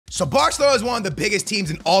So Barcelona is one of the biggest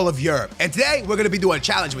teams in all of Europe. And today, we're going to be doing a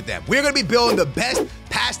challenge with them. We're going to be building the best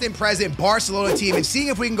past and present Barcelona team and seeing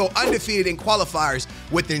if we can go undefeated in qualifiers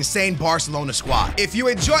with the insane Barcelona squad. If you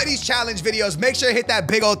enjoy these challenge videos, make sure to hit that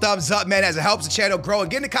big old thumbs up, man, as it helps the channel grow.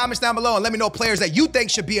 And get in the comments down below and let me know players that you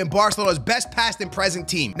think should be in Barcelona's best past and present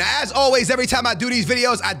team. Now, as always, every time I do these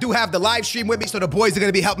videos, I do have the live stream with me, so the boys are going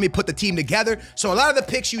to be helping me put the team together. So a lot of the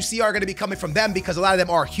picks you see are going to be coming from them because a lot of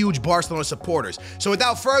them are huge Barcelona supporters. So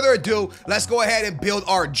without further ado, let's go ahead and build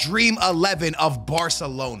our dream 11 of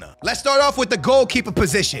Barcelona. Let's start off with the goalkeeper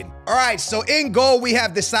position. All right, so in goal, we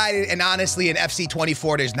have decided, and honestly, in FC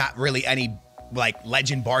 24, there's not really any like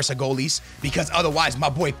legend Barca goalies, because otherwise my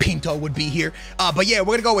boy Pinto would be here. But yeah,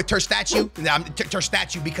 we're gonna go with Ter Statu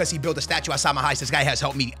because he built a statue outside my house. This guy has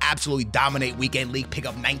helped me absolutely dominate weekend league, pick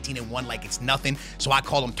up 19 and 1 like it's nothing. So I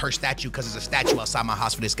call him Ter Statu because there's a statue outside my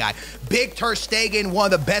house for this guy. Big Ter Stegen,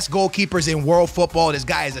 one of the best goalkeepers in world football. This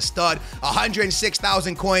guy is a stud.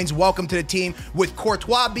 106,000 coins. Welcome to the team. With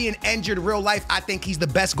Courtois being injured real life, I think he's the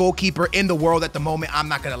best goalkeeper in the world at the moment. I'm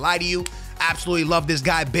not gonna lie to you. Absolutely love this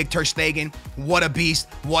guy, Big Ter Stegen. What a beast,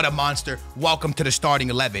 what a monster. Welcome to the starting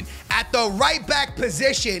 11. At the right back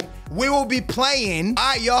position, we will be playing,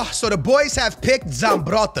 all right, y'all, so the boys have picked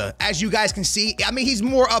Zambrotta. As you guys can see, I mean, he's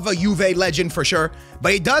more of a Juve legend for sure,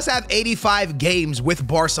 but he does have 85 games with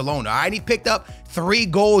Barcelona, all right? He picked up 3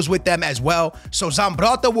 goals with them as well. So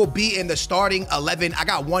Zambrotta will be in the starting 11. I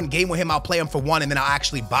got 1 game with him. I'll play him for 1, and then I'll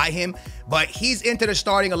actually buy him. But he's into the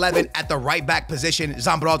starting 11 at the right back position.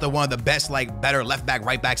 Zambrotta, one of the best, like, better left back,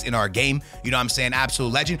 right backs in our game. You know what I'm saying?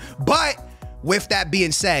 Absolute legend. But with that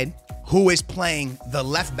being said, who is playing the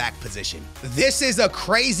left back position? This is a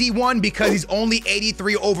crazy one because he's only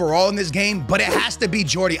 83 overall in this game, but it has to be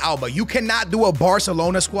Jordi Alba. You cannot do a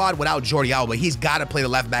Barcelona squad without Jordi Alba. He's got to play the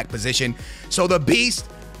left back position. So the beast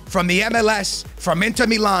from the MLS, from Inter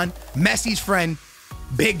Milan, Messi's friend,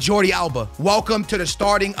 Big Jordi Alba. Welcome to the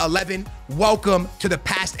starting 11. Welcome to the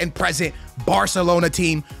past and present Barcelona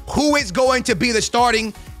team. Who is going to be the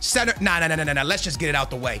starting center? No. Let's just get it out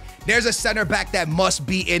the way. There's a center back that must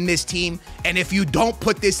be in this team. And if you don't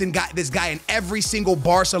put this guy in every single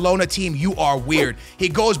Barcelona team, you are weird. He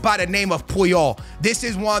goes by the name of Puyol. This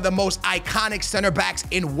is one of the most iconic center backs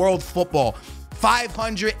in world football.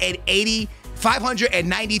 593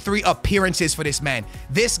 appearances for this man.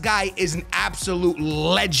 This guy is an absolute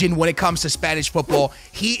legend when it comes to Spanish football.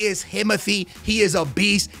 He is Timothy. He is a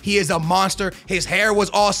beast. He is a monster. His hair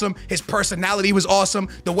was awesome. His personality was awesome.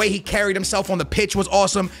 The way he carried himself on the pitch was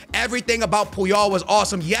awesome. Everything about Puyol was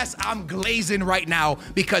awesome. Yes, I'm glazing right now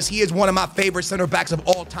because he is one of my favorite center backs of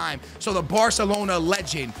all time. So the Barcelona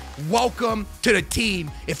legend, welcome to the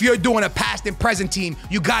team. If you're doing a past and present team,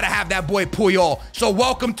 you gotta have that boy Puyol. So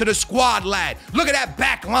welcome to the squad, lad. Look at that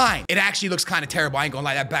back line. It actually looks kind of terrible. I ain't gonna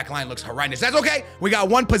lie, that back line looks horrendous. That's okay. We got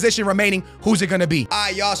 1 position remaining. Who's it gonna be? All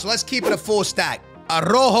right, y'all, so let's keep it a full stack.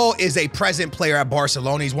 Araujo is a present player at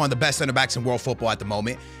Barcelona. He's one of the best center backs in world football at the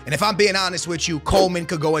moment. And if I'm being honest with you, Coleman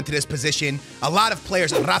could go into this position. A lot of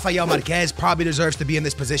players, Rafael Marquez probably deserves to be in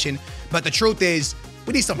this position. But the truth is,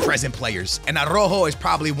 we need some present players, and Araujo is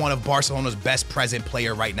probably one of Barcelona's best present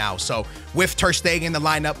player right now. So with Ter Stegen in the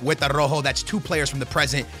lineup, with Araujo, that's 2 players from the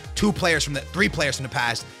present, 3 players from the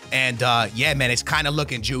past. And yeah, man, it's kind of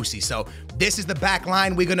looking juicy. So this is the back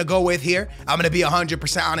line we're gonna go with here. I'm gonna be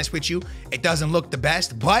 100% honest with you. It doesn't look the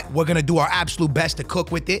best, but we're gonna do our absolute best to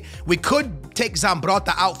cook with it. We could take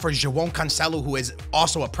Zambrotta out for João Cancelo, who is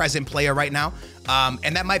also a present player right now.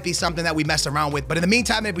 And that might be something that we mess around with. But in the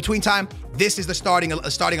meantime, in between time, this is the starting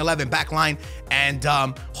 11 back line. And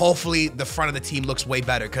hopefully the front of the team looks way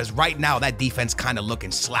better because right now that defense kind of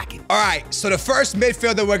looking slacking. All right, so the first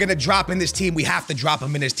midfielder we're going to drop in this team, we have to drop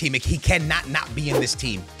him in this team. He cannot not be in this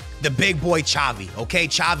team. The big boy Xavi, okay?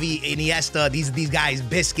 Xavi, Iniesta, these guys,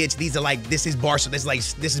 biscuits. These are like, this is Barca. This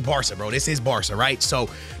is Barca, bro. This is Barca, right? So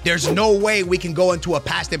there's no way we can go into a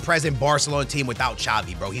past and present Barcelona team without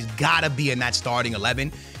Xavi, bro. He's gotta be in that starting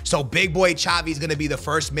 11. So big boy Xavi is gonna be the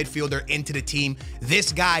first midfielder into the team.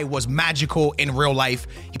 This guy was magical in real life.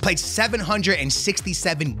 He played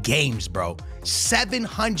 767 games, bro.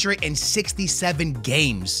 767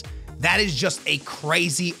 games. That is just a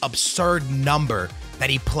crazy, absurd number that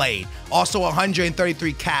he played. Also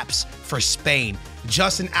 133 caps for Spain.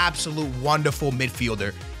 Just an absolute wonderful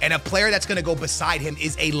midfielder. And a player that's gonna go beside him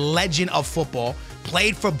is a legend of football.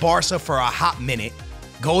 Played for Barca for a hot minute.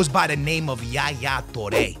 Goes by the name of Yaya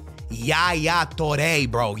Touré. Yaya Touré,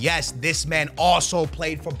 bro. Yes, this man also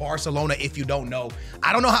played for Barcelona, if you don't know.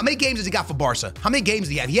 I don't know how many games has he got for Barca. How many games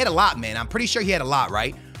did he have? He had a lot, man. I'm pretty sure he had a lot,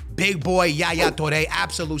 right? Big boy Yaya Toure,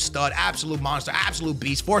 absolute stud, absolute monster, absolute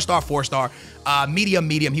beast, 4-star, 4-star, medium.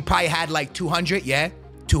 He probably had like 200,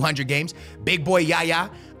 200 games. Big boy Yaya,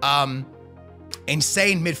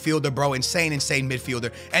 insane midfielder, bro. Insane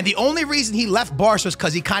midfielder. And the only reason he left Barca was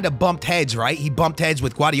because he kind of bumped heads, right? He bumped heads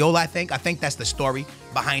with Guardiola, I think. I think that's the story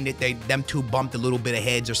behind it. Them two bumped a little bit of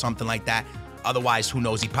heads or something like that. Otherwise, who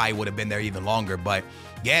knows? He probably would have been there even longer. But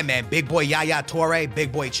yeah, man, big boy Yaya Toure,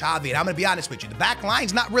 big boy Xavi. And I'm going to be honest with you. The back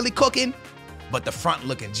line's not really cooking, but the front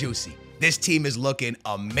looking juicy. This team is looking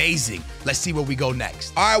amazing. Let's see where we go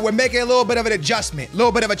next. All right, we're making a little bit of an adjustment, a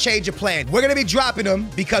little bit of a change of plan. We're going to be dropping them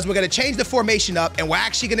because we're going to change the formation up, and we're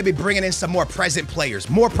actually going to be bringing in some more present players.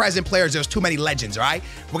 More present players. There's too many legends, all right?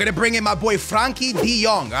 We're going to bring in my boy Frankie de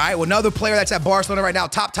Jong, all right? Well, another player that's at Barcelona right now,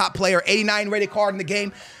 top player, 89 rated card in the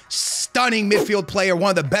game. Stunning midfield player,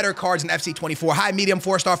 one of the better cards in FC24. High, medium,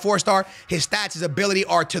 4-star, 4-star. His stats, his ability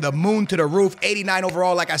are to the moon, to the roof. 89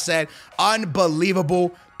 overall, like I said.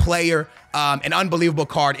 Unbelievable player, an unbelievable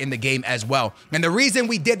card in the game as well. And the reason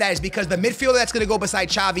we did that is because the midfielder that's going to go beside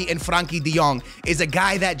Xavi and Frankie de Jong is a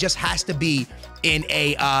guy that just has to be in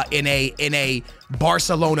a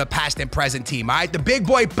Barcelona past and present team. All right, the big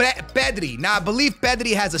boy Pedri. Now I believe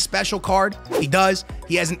Pedri has a special card. He does.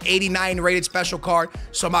 He has an 89 rated special card.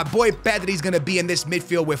 So my boy Pedri's gonna be in this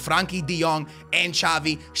midfield with Frankie de Jong and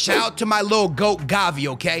Xavi. Shout out to my little goat Gavi.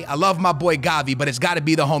 Okay, I love my boy Gavi, but it's got to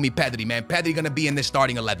be the homie Pedri, man. Pedri gonna be in this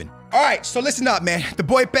starting 11. All right, so listen up, man. The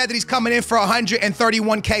boy Pedri's coming in for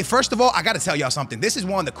 131K. First of all, I got to tell y'all something. This is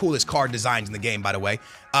one of the coolest card designs in the game, by the way.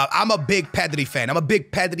 I'm a big Pedri fan. I'm a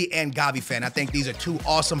big Pedri and Gavi fan. I think these are two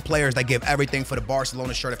awesome players that give everything for the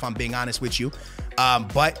Barcelona shirt, if I'm being honest with you.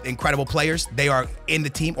 But incredible players. They are in the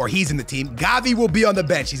team, or he's in the team. Gavi will be on the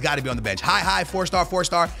bench. He's got to be on the bench. High, 4-star,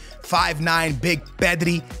 4-star, 5'9", big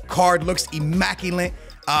Pedri. Card looks immaculate.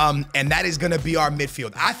 And that is going to be our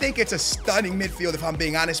midfield. I think it's a stunning midfield, if I'm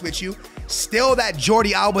being honest with you. Still, that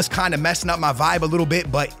Jordi Alba's kind of messing up my vibe a little bit,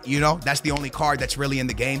 but, you know, that's the only card that's really in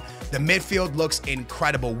the game. The midfield looks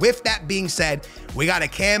incredible. With that being said, we got a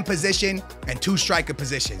cam position and 2 striker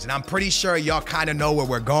positions, and I'm pretty sure y'all kind of know where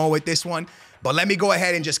we're going with this one. But let me go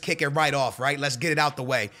ahead and just kick it right off, right? Let's get it out the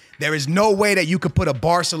way. There is no way that you could put a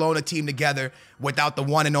Barcelona team together without the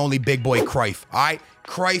one and only big boy Cruyff, all right?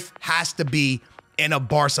 Cruyff has to be in a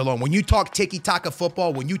Barcelona. When you talk tiki-taka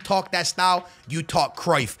football, when you talk that style, you talk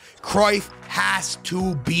Cruyff. Cruyff has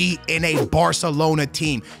to be in a Barcelona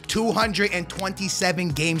team. 227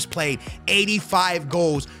 games played, 85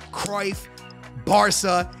 goals. Cruyff,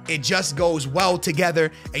 Barca, it just goes well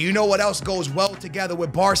together. And you know what else goes well together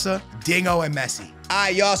with Barca? Dingo and Messi. All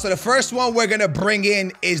right, y'all, so the first one we're gonna bring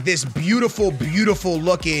in is this beautiful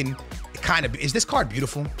looking kind of, is this card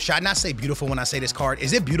beautiful? Should I not say beautiful when I say this card?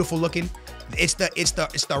 Is it beautiful looking? It's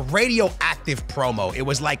the radioactive promo. It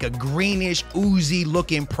was like a greenish, oozy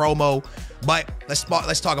looking promo. But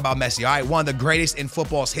let's talk about Messi, all right? One of the greatest in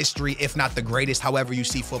football's history, if not the greatest, however you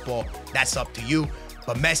see football, that's up to you.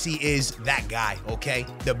 But Messi is that guy, okay?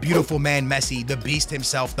 The beautiful man Messi, the beast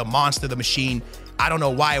himself, the monster, the machine. I don't know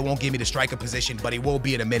why it won't give me the striker position, but it will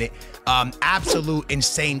be in a minute. Absolute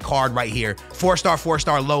insane card right here. 4-star,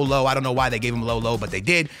 4-star, low. I don't know why they gave him low, but they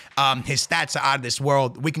did. His stats are out of this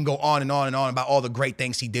world. We can go on and on about all the great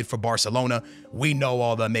things he did for Barcelona. We know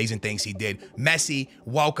all the amazing things he did. Messi,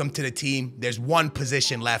 welcome to the team. There's one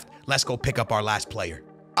position left. Let's go pick up our last player.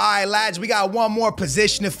 All right, lads, we got one more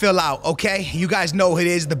position to fill out, okay? You guys know who it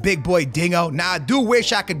is, the big boy Dingo. Now, I do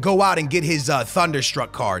wish I could go out and get his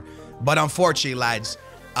Thunderstruck card, but unfortunately, lads,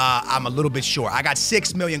 I'm a little bit short. I got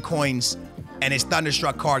 6 million coins, and his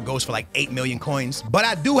Thunderstruck card goes for like 8 million coins, but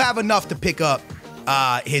I do have enough to pick up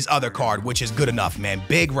his other card, which is good enough, man.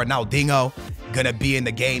 Big Ronaldinho gonna be in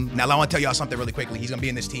the game. Now, I want to tell y'all something really quickly. He's gonna be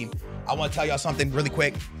in this team. I want to tell y'all something really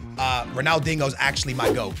quick. Ronaldinho's actually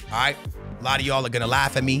my GOAT, all right? A lot of y'all are going to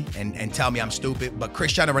laugh at me and tell me I'm stupid, but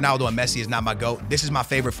Cristiano Ronaldo and Messi is not my GOAT. This is my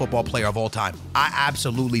favorite football player of all time. I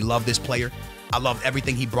absolutely love this player. I loved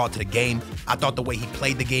everything he brought to the game. I thought the way he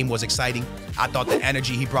played the game was exciting. I thought the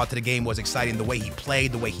energy he brought to the game was exciting. The way he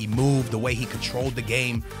played, the way he moved, the way he controlled the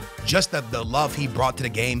game, just the love he brought to the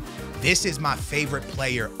game. This is my favorite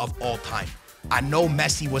player of all time. I know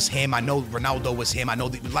Messi was him. I know Ronaldo was him. I know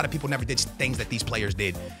a lot of people never did things that these players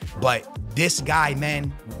did. But this guy,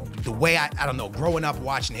 man, the way I don't know, growing up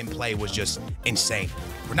watching him play was just insane.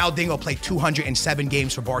 Ronaldinho played 207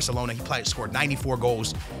 games for Barcelona. He scored 94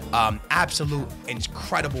 goals. Absolute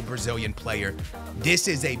incredible Brazilian player. This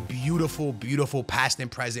is a beautiful, beautiful past and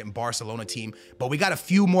present Barcelona team, but we got a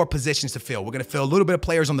few more positions to fill. We're gonna fill a little bit of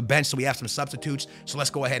players on the bench, so we have some substitutes. So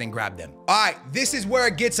let's go ahead and grab them. All right, this is where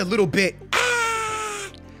it gets a little bit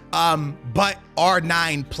But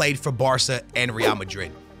R9 played for Barca and Real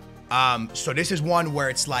Madrid. So this is one where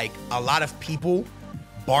it's like a lot of people,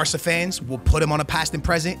 Barca fans, will put him on a past and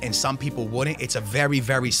present, and some people wouldn't. It's a very,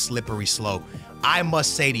 very slippery slope. I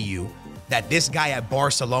must say to you that this guy at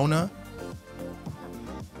Barcelona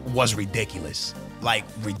was ridiculous. Like,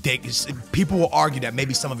 ridiculous. People will argue that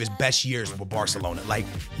maybe some of his best years were Barcelona. Like,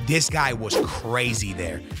 this guy was crazy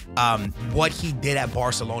there. What he did at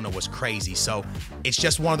Barcelona was crazy. So it's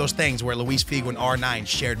just one of those things where Luis Figo and R9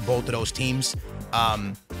 shared both of those teams.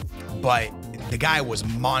 But the guy was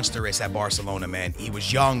monstrous at Barcelona, man. He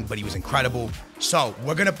was young, but he was incredible. So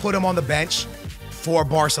we're going to put him on the bench for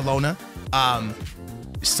Barcelona.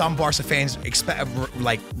 Some Barca fans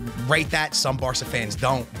rate that. Some Barca fans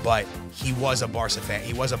don't, but he was a Barca fan.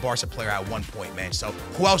 He was a Barca player at one point, man. So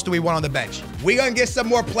who else do we want on the bench? We're going to get some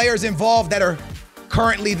more players involved that are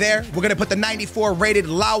currently there. We're going to put the 94 rated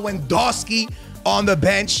Lewandowski on the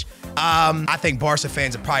bench. I think Barca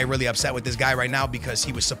fans are probably really upset with this guy right now because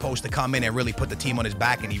he was supposed to come in and really put the team on his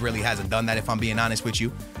back, and he really hasn't done that, if I'm being honest with you.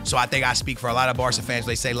 So I think I speak for a lot of Barca fans.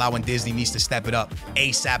 They say Lewandowski needs to step it up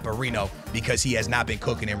ASAP because he has not been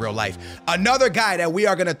cooking in real life. Another guy that we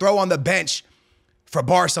are going to throw on the bench for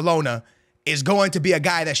Barcelona is going to be a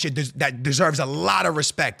guy that deserves a lot of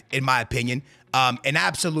respect, in my opinion. An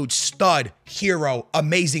absolute stud, hero,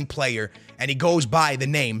 amazing player, and he goes by the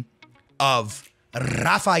name of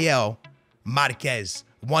Rafael Marquez,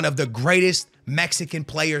 one of the greatest Mexican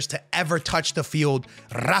players to ever touch the field.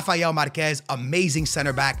 Rafael Marquez, amazing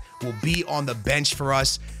center back, will be on the bench for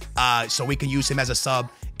us, so we can use him as a sub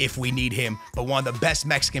if we need him. But one of the best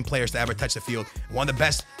Mexican players to ever touch the field, one of the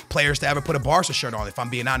best players to ever put a Barca shirt on, if I'm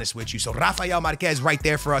being honest with you. So Rafael Marquez right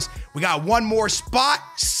there for us. We got one more spot,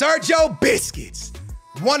 Sergio Busquets.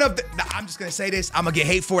 I'm just gonna say this, I'm gonna get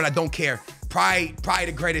hate for it, I don't care. Probably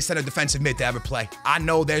the greatest center defensive mid to ever play. I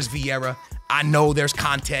know there's Vieira, I know there's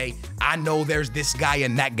Conte, I know there's this guy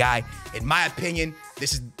and that guy. In my opinion,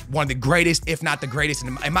 this is one of the greatest, if not the greatest.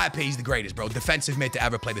 In my opinion, he's the greatest, bro. Defensive mid to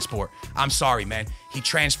ever play the sport. I'm sorry, man. He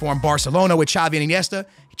transformed Barcelona with Xavi and Iniesta.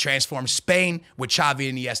 He transformed Spain with Xavi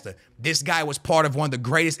and Iniesta. This guy was part of one of the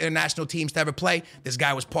greatest international teams to ever play. This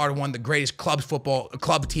guy was part of one of the greatest club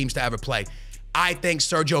teams to ever play. I think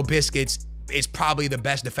Sergio Busquets is probably the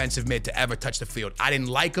best defensive mid to ever touch the field. I didn't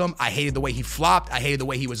like him. I hated the way he flopped. I hated the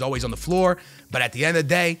way he was always on the floor. But at the end of the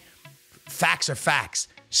day, facts are facts.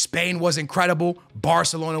 Spain was incredible.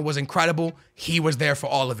 Barcelona was incredible. He was there for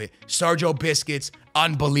all of it. Sergio Busquets,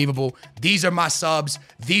 unbelievable. These are my subs.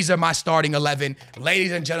 These are my starting 11.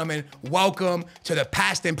 Ladies and gentlemen, welcome to the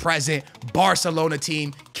past and present Barcelona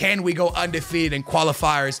team. Can we go undefeated in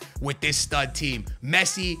qualifiers with this stud team?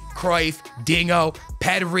 Messi, Cruyff, Dingo,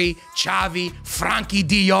 Pedri, Xavi, Frankie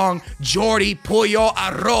de Jong, Jordi, Puyol,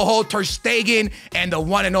 Araujo, Ter Stegen, and the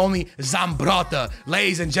one and only Zambrotta.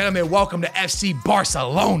 Ladies and gentlemen, welcome to FC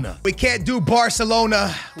Barcelona. We can't do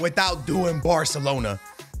Barcelona without doing Barcelona.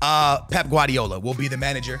 Pep Guardiola will be the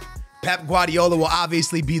manager. Pep Guardiola will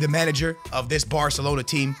obviously be the manager of this Barcelona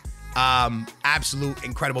team. Absolute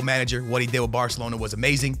incredible manager. What he did with Barcelona was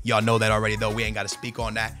amazing. Y'all know that already, though. We ain't got to speak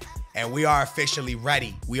on that. And we are officially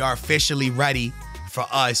ready. We are officially ready for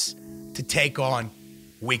us to take on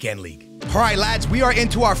Weekend League. All right, lads, we are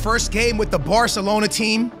into our first game with the Barcelona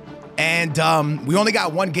team. And we only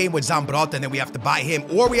got one game with Zambrotta, and then we have to buy him,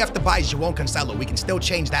 or we have to buy João Cancelo. We can still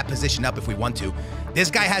change that position up if we want to. This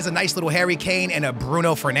guy has a nice little Harry Kane and a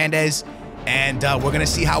Bruno Fernandes, and we're going to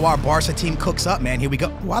see how our Barca team cooks up, man. Here we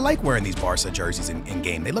go. Oh, I like wearing these Barca jerseys in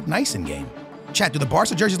game. They look nice in game. Chat, do the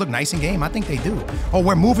Barca jerseys look nice in game? I think they do. Oh,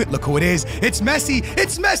 we're moving. Look who it is. It's Messi.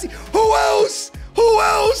 It's Messi. Who else? Who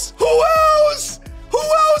else? Who else? Who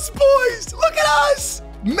else, boys? Look at us.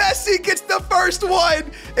 Messi gets the first one.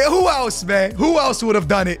 And who else, man? Who else would have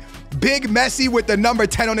done it? Big Messi with the number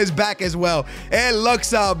 10 on his back as well. It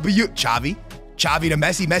looks beautiful. Xavi to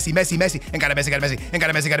Messi, Messi. And got a Messi, and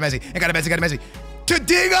got a Messi. To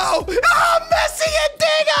Dingo. Ah, Messi and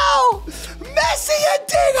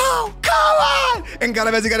Dingo. Come on. And got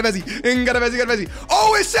a Messi.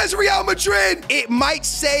 Oh, it says Real Madrid. It might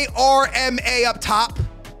say RMA up top.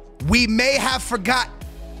 We may have forgot.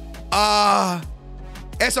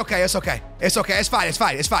 It's okay. It's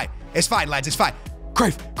fine, lads. It's fine.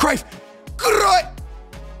 Cruyff.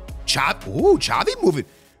 Xavi moving.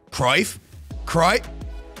 Cruyff.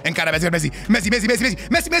 And got a Messi.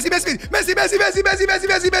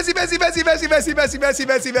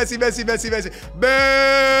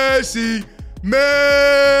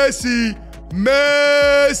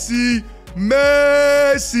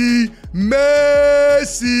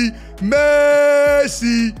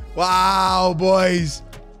 Messi. Wow, boys.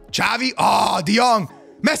 Xavi. Oh, De Jong.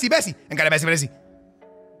 Messi, Messi. Encara Messi, Messi.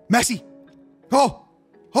 Messi. Oh.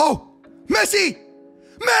 Messi.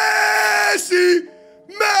 Messi.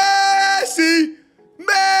 Messi.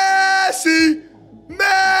 Messi.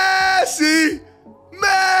 Messi.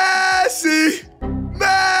 Messi.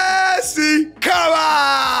 Messi. Come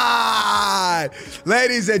on.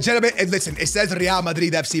 Ladies and gentlemen, and listen, it says Real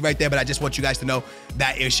Madrid FC right there, but I just want you guys to know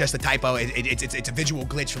that it's just a typo. It's a visual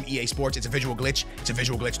glitch from EA Sports. It's a visual glitch. It's a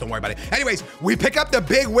visual glitch. Don't worry about it. Anyways, we pick up the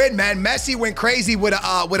big win, man. Messi went crazy with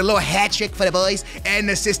a little hat trick for the boys and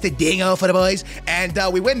assist to Dingo for the boys, and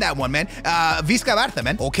we win that one, man. Visca Barça,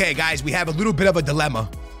 man. Okay, guys, we have a little bit of a dilemma.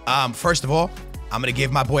 First of all, I'm gonna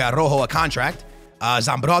give my boy Araujo a contract.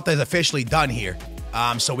 Zambrotta is officially done here.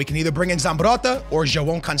 So we can either bring in Zambrotta or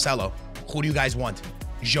João Cancelo. Who do you guys want?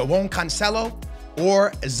 João Cancelo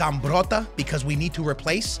or Zambrotta? Because we need to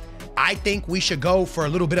replace. I think we should go for a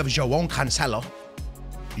little bit of João Cancelo.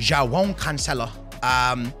 João Cancelo.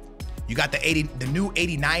 You got the new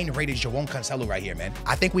 89 rated João Cancelo right here, man.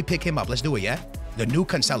 I think we pick him up. Let's do it, yeah? The new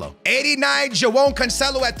Cancelo. 89 João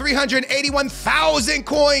Cancelo at 381,000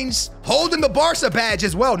 coins. Holding the Barca badge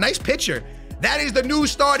as well. Nice picture. That is the new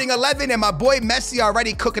starting 11, and my boy Messi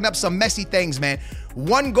already cooking up some messy things, man.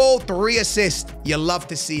 1 goal, 3 assists. You love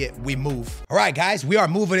to see it. We move. All right, guys, we are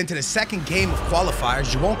moving into the second game of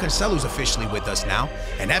qualifiers. João Cancelo's officially with us now,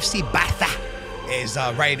 and FC Barça is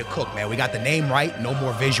ready to cook, man. We got the name right. No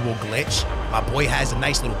more visual glitch. My boy has a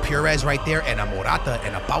nice little Pires right there, and a Morata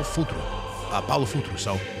and a Paulo Futuro.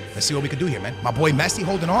 So let's see what we can do here, man. My boy Messi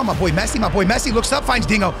holding on. My boy Messi looks up, finds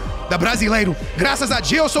Dingo. The Brasileiro. Graças a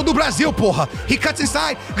Deus, sou do Brasil, porra. He cuts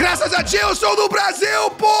inside. Graças a Deus, sou do Brasil,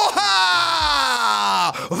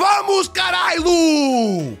 porra! Vamos,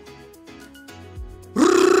 caralho!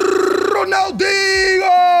 Ronaldinho!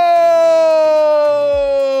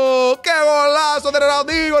 Que golaço de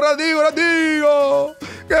Ronaldinho!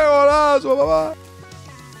 Que golaço, papá!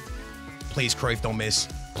 Please, Cruyff, don't miss.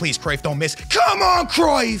 Please, Cruyff, don't miss. Come on,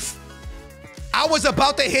 Cruyff! I was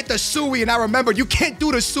about to hit the Sui, and I remembered you can't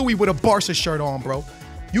do the Sui with a Barca shirt on, bro.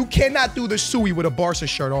 You cannot do the Sui with a Barca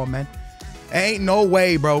shirt on, man. Ain't no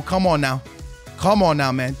way, bro. Come on now. Come on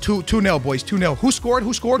now, man. 2-0, boys. 2-0. Who scored?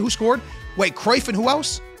 Who scored? Who scored? Wait, Cruyff and who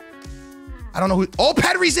else? I don't know who. Oh,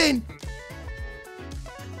 Pedri's in.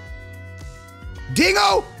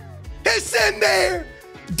 Dingo! It's in there!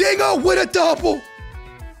 Dingo with a double.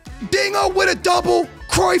 Dingo with a double.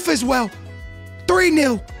 Cruyff as well.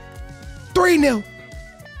 3-0. 3-0.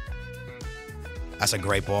 That's a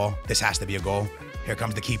great ball. This has to be a goal. Here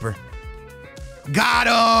comes the keeper. Got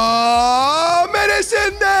him! And it's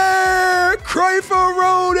in there!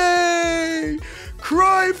 Cruyff-a-Rode!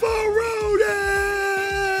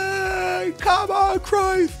 Cruyff-a-Rode! Come on,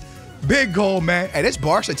 Cruyff! Big goal, man. Hey, this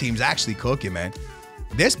Barca team's actually cooking, man.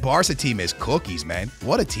 This Barca team is cookies, man.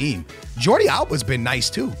 What a team. Jordi Alba's been nice,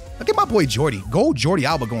 too. Look at my boy Jordi. Go Jordi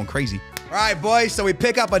Alba going crazy. All right, boys, so we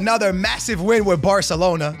pick up another massive win with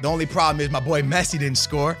Barcelona. The only problem is my boy Messi didn't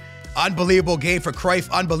score. Unbelievable game for Cruyff,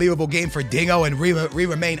 unbelievable game for Dingo, and we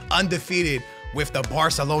remain undefeated with the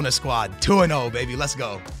Barcelona squad. 2-0, baby. Let's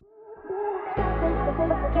go.